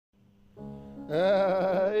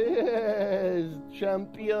Yes,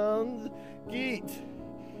 champions, get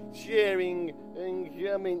sharing and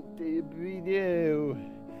comment the video.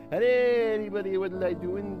 And anybody who would like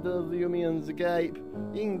to interview me on Skype,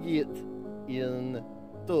 and get in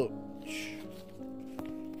touch.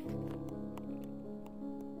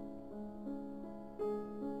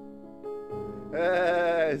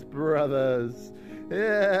 Yes, brothers.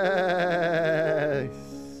 Yes.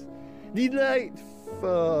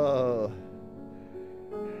 Delightful.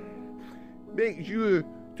 Make sure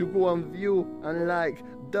to go and view and like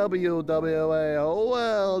WWE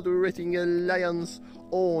World Wrestling Alliance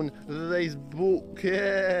on Facebook.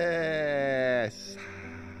 Yes.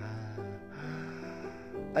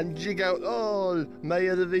 And check out all my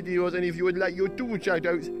other videos, and if you would like your two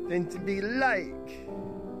shoutouts, then simply like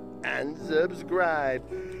and subscribe.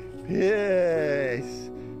 Yes.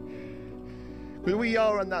 Because we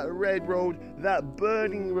are on that red road, that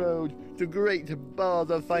burning road to great balls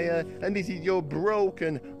of fire, and this is your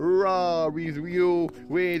broken raw review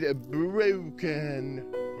with Broken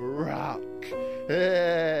Rock.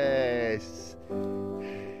 Yes.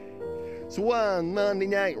 So on Monday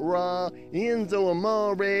Night Raw, Enzo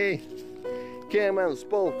Amore came out and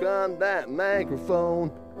spoke on that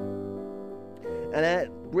microphone, and that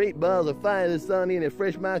great balls of fire this Sunday in a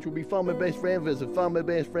fresh match will be Found My Best Friend versus Found My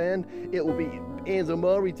Best Friend. It will be Enzo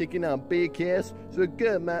Amore taking on Big Cass. So a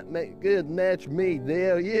good match made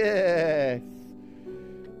there, yes.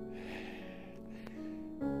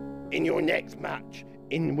 In your next match,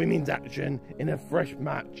 in women's action, in a fresh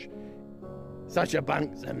match, Sasha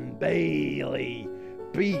Banks and Bayley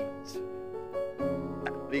beat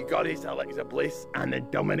the goddess Alexa Bliss and the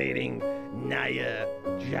dominating Nia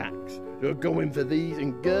Jax. They're going for these,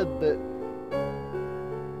 and good that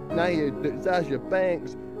Sasha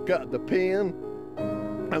Banks got the pin,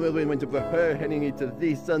 and we'll be waiting for her heading into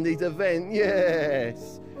this Sunday's event.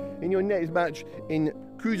 Yes. In your next match in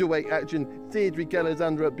cruiserweight action, Cedric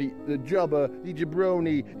Alexander beat the Jobber, the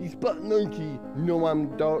Jabroni, the Spot Monkey. Not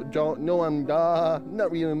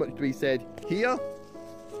really much to be said here.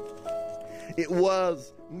 It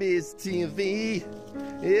was Miss TV.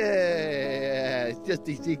 Yeah, just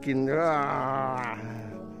a second.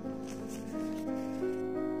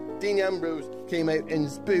 Dean Ambrose came out and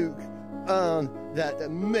spoke on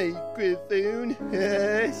that microphone.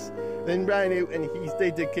 Yes. Then Rhino and Heath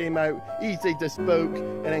Slater came out. Heath Slater spoke,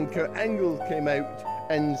 and then Kurt Angle came out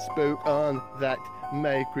and spoke on that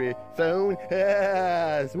microphone.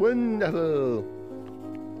 Yes, wonderful.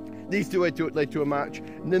 These two led to a match.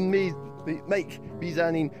 The Miz beat Mike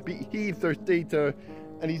Bizanin, beat Heath Slater,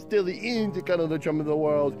 and he's still the Intercontinental Champion of the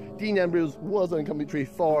world. Dean Ambrose was on commentary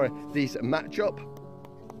for this matchup.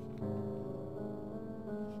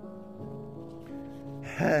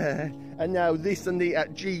 And now this Sunday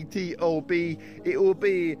at GTOB, it will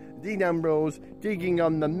be Dean Ambrose taking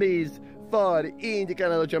on The Miz for the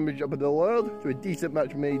Intercontinental Championship of the world. So a decent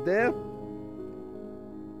match made there.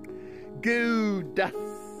 Goldust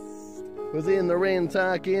was in the ring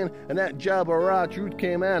talking, and that Jabba Truth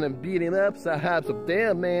came out and beat him up, so have some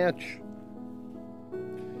damn match.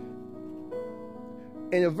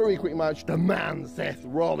 In a very quick match, the man Seth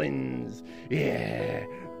Rollins, yeah,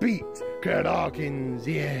 beat Kurt Hawkins,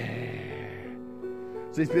 yeah.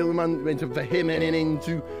 So this building man went for him and then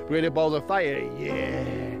into Great Balls of Fire, yeah.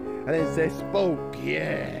 And then Seth spoke,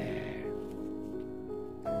 yeah.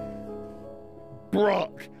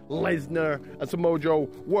 Brock Lesnar and Samoa Joe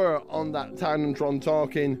were on that Titantron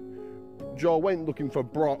talking. Joe went looking for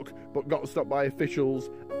Brock, but got stopped by officials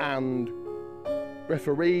and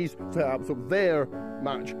referees to have up their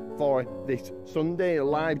match for this Sunday,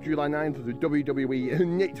 live July 9th for the WWE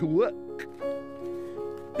Network.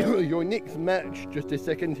 Your next match, just a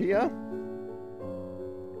second here.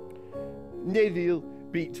 Neville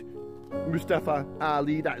beat Mustafa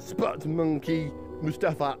Ali, that Spot Monkey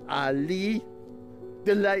Mustafa Ali.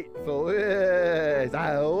 Delightful, yes,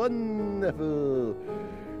 wonderful.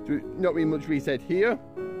 So not really much we said here.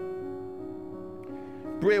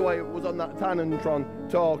 Bray Wyatt was on that Titantron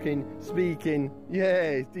talking, speaking.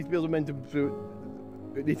 Yes, these bills are meant to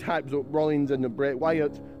this hypes up Rollins and the Bray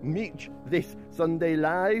Wyatt match this Sunday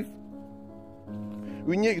live.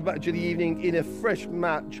 We next match of the evening in a fresh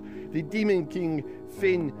match. The Demon King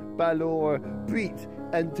Finn Balor beat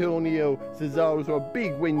Antonio Cesaro, so a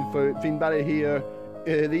big win for Finn Balor here.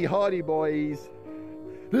 The Hardy Boys,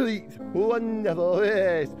 Elite, wonderful,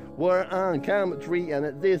 yes, were on commentary,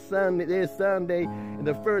 and this Sunday, in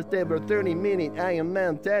the first ever 30-minute Iron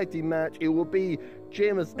Man tag team match, it will be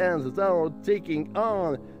Sheamus and Cesaro taking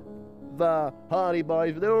on the Hardy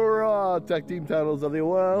Boys for the Raw tag team titles of the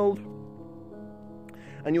world.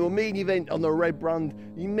 and your main event on the red brand,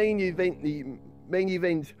 the main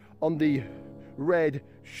event on the red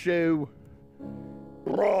show,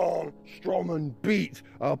 Braun Strowman beat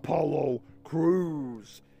Apollo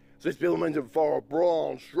Crews. So this build momentum for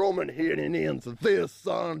Braun Strowman heading into this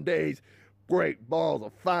Sunday's Great Balls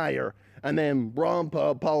of Fire. And then Braun put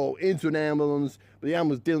Apollo into an ambulance, but the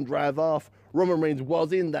ambulance didn't drive off. Roman Reigns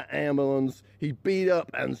was in the ambulance. He beat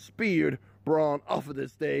up and speared Braun off of the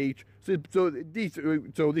stage. So this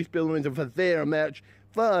build momentum for their match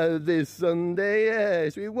for this Sunday. Yeah,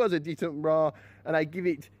 so it was a decent Raw, and I give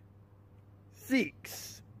it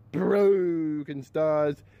 6 broken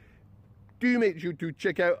stars. Do make sure to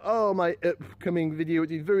check out all my upcoming videos.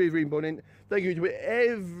 It is very, very important. Thank you to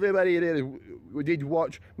everybody who did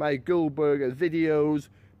watch my Goldberg videos.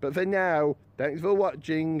 But for now, thanks for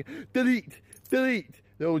watching. Delete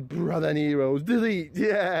those brother Neros. Delete,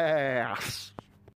 yes.